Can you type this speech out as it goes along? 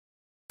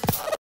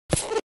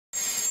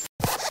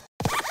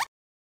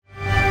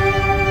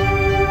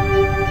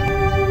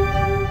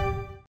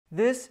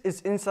This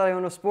is Inside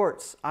Iona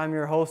Sports. I'm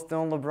your host,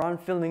 Lebron,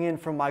 filling in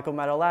for Michael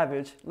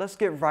Matalavich. Let's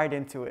get right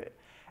into it.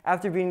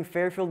 After beating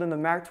Fairfield in the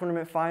MAC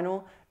tournament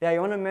final, the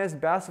Iona men's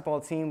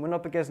basketball team went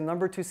up against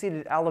number 2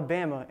 seeded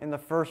Alabama in the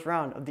first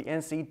round of the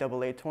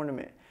NCAA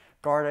tournament.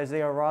 Guard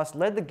Isaiah Ross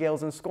led the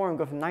Gales in scoring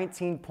with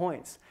 19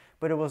 points,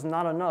 but it was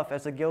not enough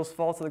as the Gales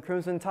fall to the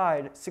Crimson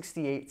Tide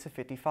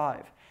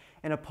 68-55.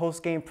 In a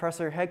post-game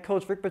presser, head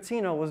coach Rick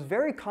Pitino was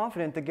very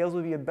confident the Gales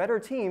would be a better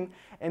team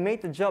and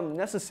make the jump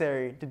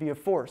necessary to be a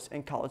force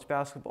in college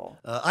basketball.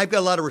 I've got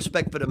a lot of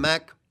respect for the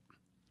MAC.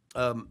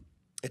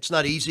 It's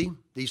not easy.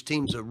 These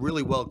teams are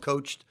really well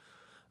coached.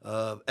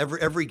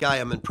 Every guy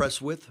I'm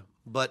impressed with,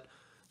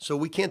 so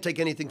we can't take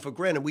anything for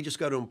granted. We just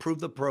got to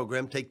improve the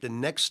program, take the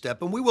next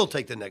step, and we will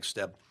take the next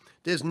step.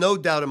 There's no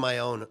doubt in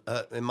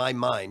my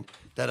mind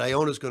that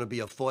Iona is going to be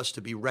a force to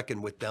be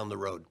reckoned with down the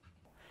road.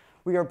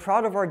 We are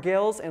proud of our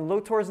Gales and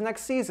look towards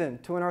next season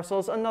to win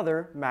ourselves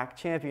another MAC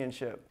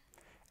championship.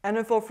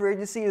 NFL free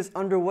agency is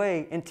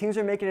underway and teams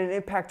are making an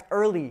impact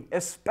early,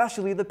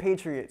 especially the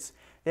Patriots.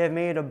 They have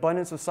made an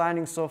abundance of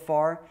signings so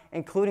far,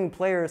 including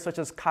players such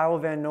as Kyle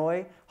Van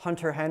Noy,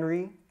 Hunter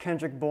Henry,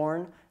 Kendrick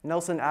Bourne,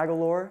 Nelson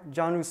Aguilar,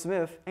 Jonnu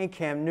Smith, and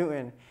Cam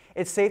Newton.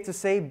 It's safe to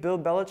say Bill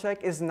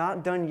Belichick is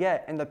not done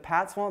yet and the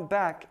Pats want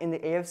back in the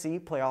AFC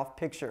playoff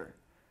picture.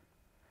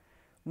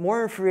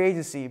 More in free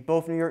agency,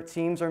 both New York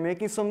teams are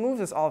making some moves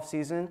this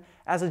offseason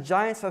as the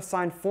Giants have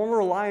signed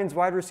former Lions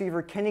wide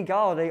receiver Kenny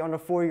Golladay on a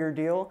 4-year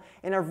deal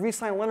and have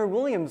re-signed Leonard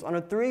Williams on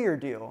a 3-year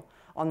deal.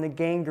 On the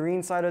gang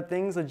green side of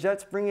things, the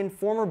Jets bring in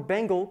former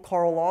Bengal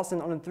Carl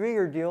Lawson on a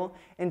 3-year deal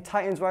and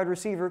Titans wide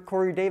receiver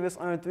Corey Davis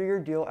on a 3-year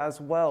deal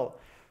as well.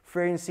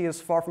 Free agency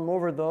is far from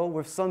over though,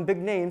 with some big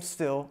names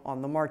still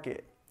on the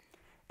market.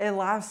 And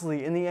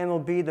lastly, in the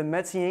MLB, the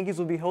Mets and Yankees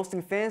will be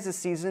hosting fans this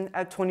season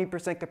at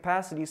 20%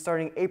 capacity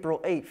starting April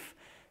 8th.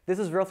 This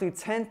is roughly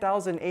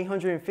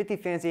 10,850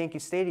 fans at Yankee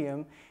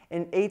Stadium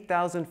and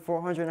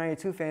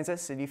 8,492 fans at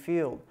Citi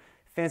Field.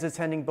 Fans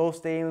attending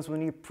both stadiums will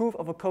need proof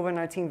of a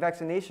COVID-19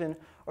 vaccination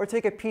or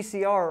take a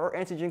PCR or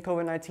antigen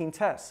COVID-19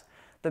 test.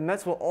 The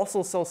Mets will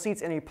also sell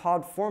seats in a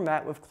pod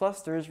format with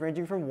clusters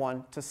ranging from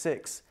 1 to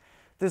 6.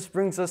 This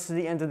brings us to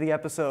the end of the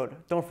episode.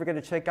 Don't forget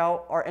to check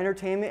out our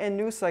entertainment and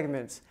news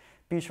segments.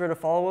 Be sure to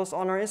follow us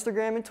on our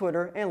Instagram and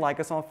Twitter and like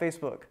us on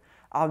Facebook.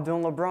 I'm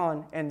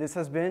Lebron, and this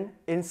has been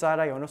Inside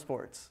Iona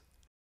Sports.